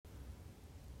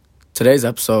Today's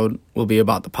episode will be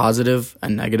about the positive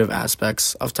and negative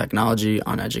aspects of technology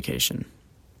on education.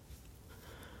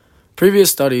 Previous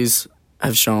studies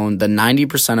have shown that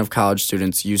 90% of college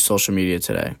students use social media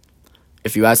today.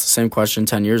 If you asked the same question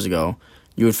 10 years ago,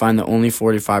 you would find that only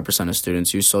 45% of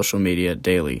students use social media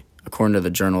daily, according to the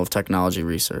Journal of Technology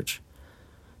Research.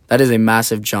 That is a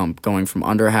massive jump, going from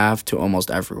under half to almost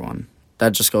everyone.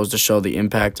 That just goes to show the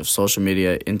impact of social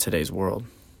media in today's world.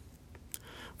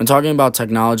 When talking about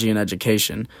technology and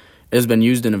education, it has been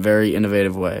used in a very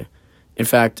innovative way. In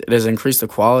fact, it has increased the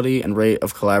quality and rate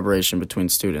of collaboration between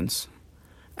students.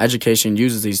 Education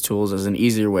uses these tools as an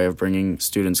easier way of bringing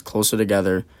students closer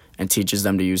together and teaches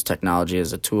them to use technology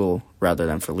as a tool rather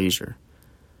than for leisure.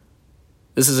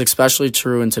 This is especially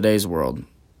true in today's world.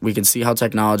 We can see how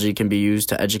technology can be used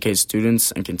to educate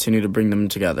students and continue to bring them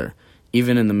together,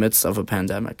 even in the midst of a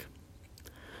pandemic.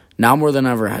 Now more than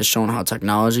ever has shown how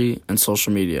technology and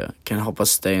social media can help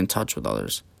us stay in touch with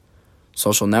others.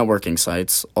 Social networking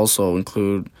sites also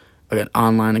include an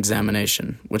online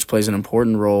examination, which plays an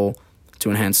important role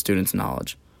to enhance students'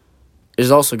 knowledge. It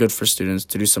is also good for students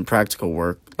to do some practical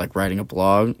work like writing a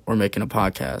blog or making a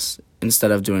podcast instead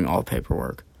of doing all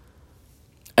paperwork.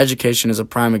 Education is a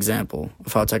prime example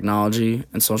of how technology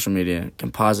and social media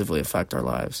can positively affect our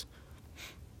lives.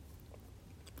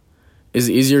 It is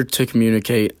easier to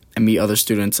communicate and meet other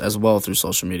students as well through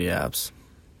social media apps.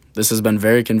 This has been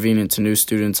very convenient to new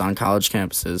students on college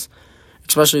campuses,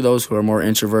 especially those who are more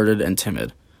introverted and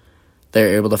timid. They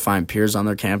are able to find peers on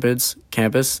their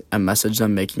campus and message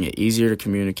them, making it easier to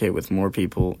communicate with more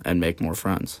people and make more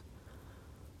friends.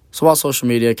 So while social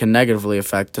media can negatively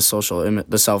affect the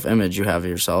self-image you have of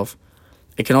yourself,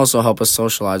 it can also help us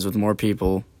socialize with more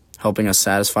people, helping us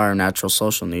satisfy our natural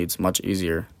social needs much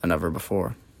easier than ever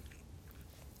before.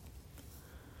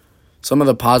 Some of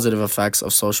the positive effects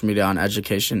of social media on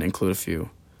education include a few.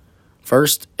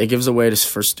 First, it gives a way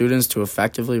for students to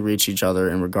effectively reach each other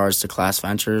in regards to class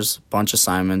ventures, bunch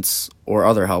assignments, or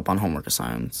other help on homework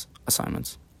assignments.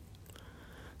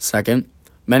 Second,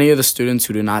 many of the students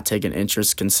who do not take an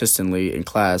interest consistently in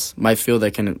class might feel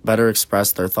they can better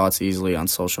express their thoughts easily on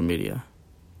social media.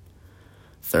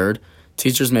 Third,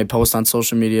 teachers may post on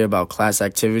social media about class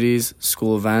activities,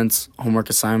 school events, homework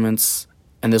assignments,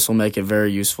 and this will make it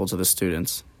very useful to the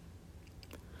students.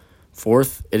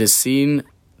 Fourth, it is seen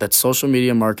that social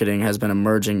media marketing has been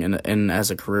emerging in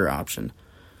as a career option.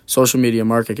 Social media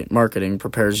marketing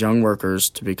prepares young workers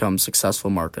to become successful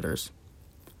marketers.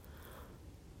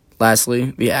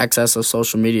 Lastly, the access of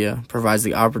social media provides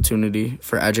the opportunity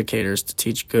for educators to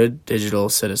teach good digital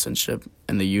citizenship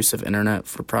and the use of internet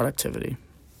for productivity.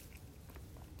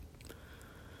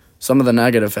 Some of the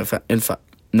negative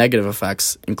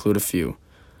effects include a few.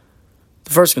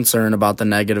 The first concern about the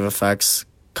negative effects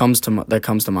that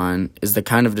comes to mind is the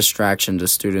kind of distraction to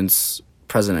students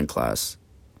present in class,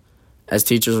 as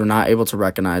teachers are not able to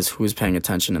recognize who is paying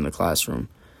attention in the classroom.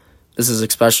 This is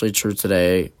especially true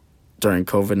today during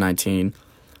COVID-19,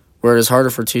 where it is harder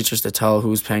for teachers to tell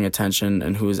who is paying attention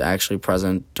and who is actually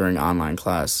present during online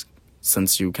class,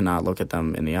 since you cannot look at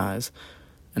them in the eyes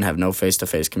and have no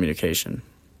face-to-face communication.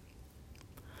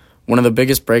 One of the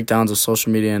biggest breakdowns of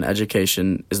social media in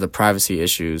education is the privacy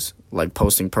issues, like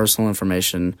posting personal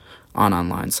information on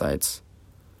online sites.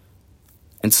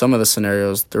 In some of the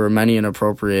scenarios, there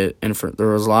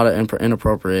was a lot of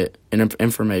inappropriate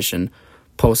information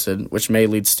posted, which may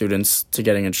lead students to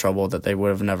getting in trouble that they would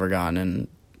have never gotten in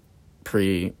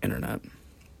pre-internet.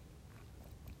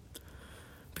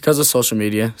 Because of social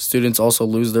media, students also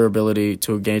lose their ability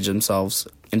to engage themselves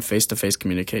in face-to-face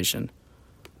communication.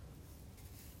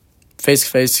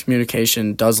 Face-to-face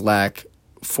communication does lack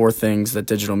 4 things that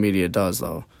digital media does,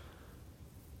 though.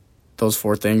 Those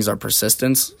 4 things are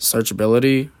persistence,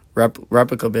 searchability,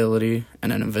 replicability,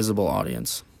 and an invisible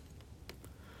audience.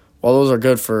 While those are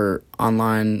good for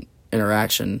online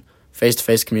interaction,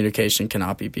 face-to-face communication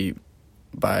cannot be beat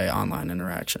by online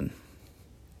interaction.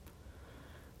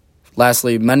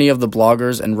 Lastly, many of the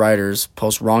bloggers and writers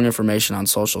post wrong information on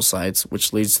social sites,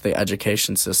 which leads to the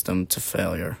education system to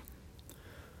failure.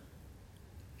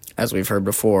 As we've heard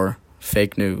before,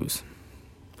 fake news.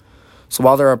 So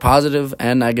while there are positive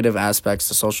and negative aspects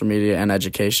to social media and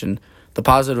education, the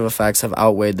positive effects have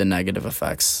outweighed the negative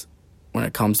effects when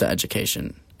it comes to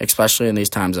education, especially in these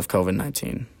times of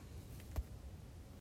COVID-19.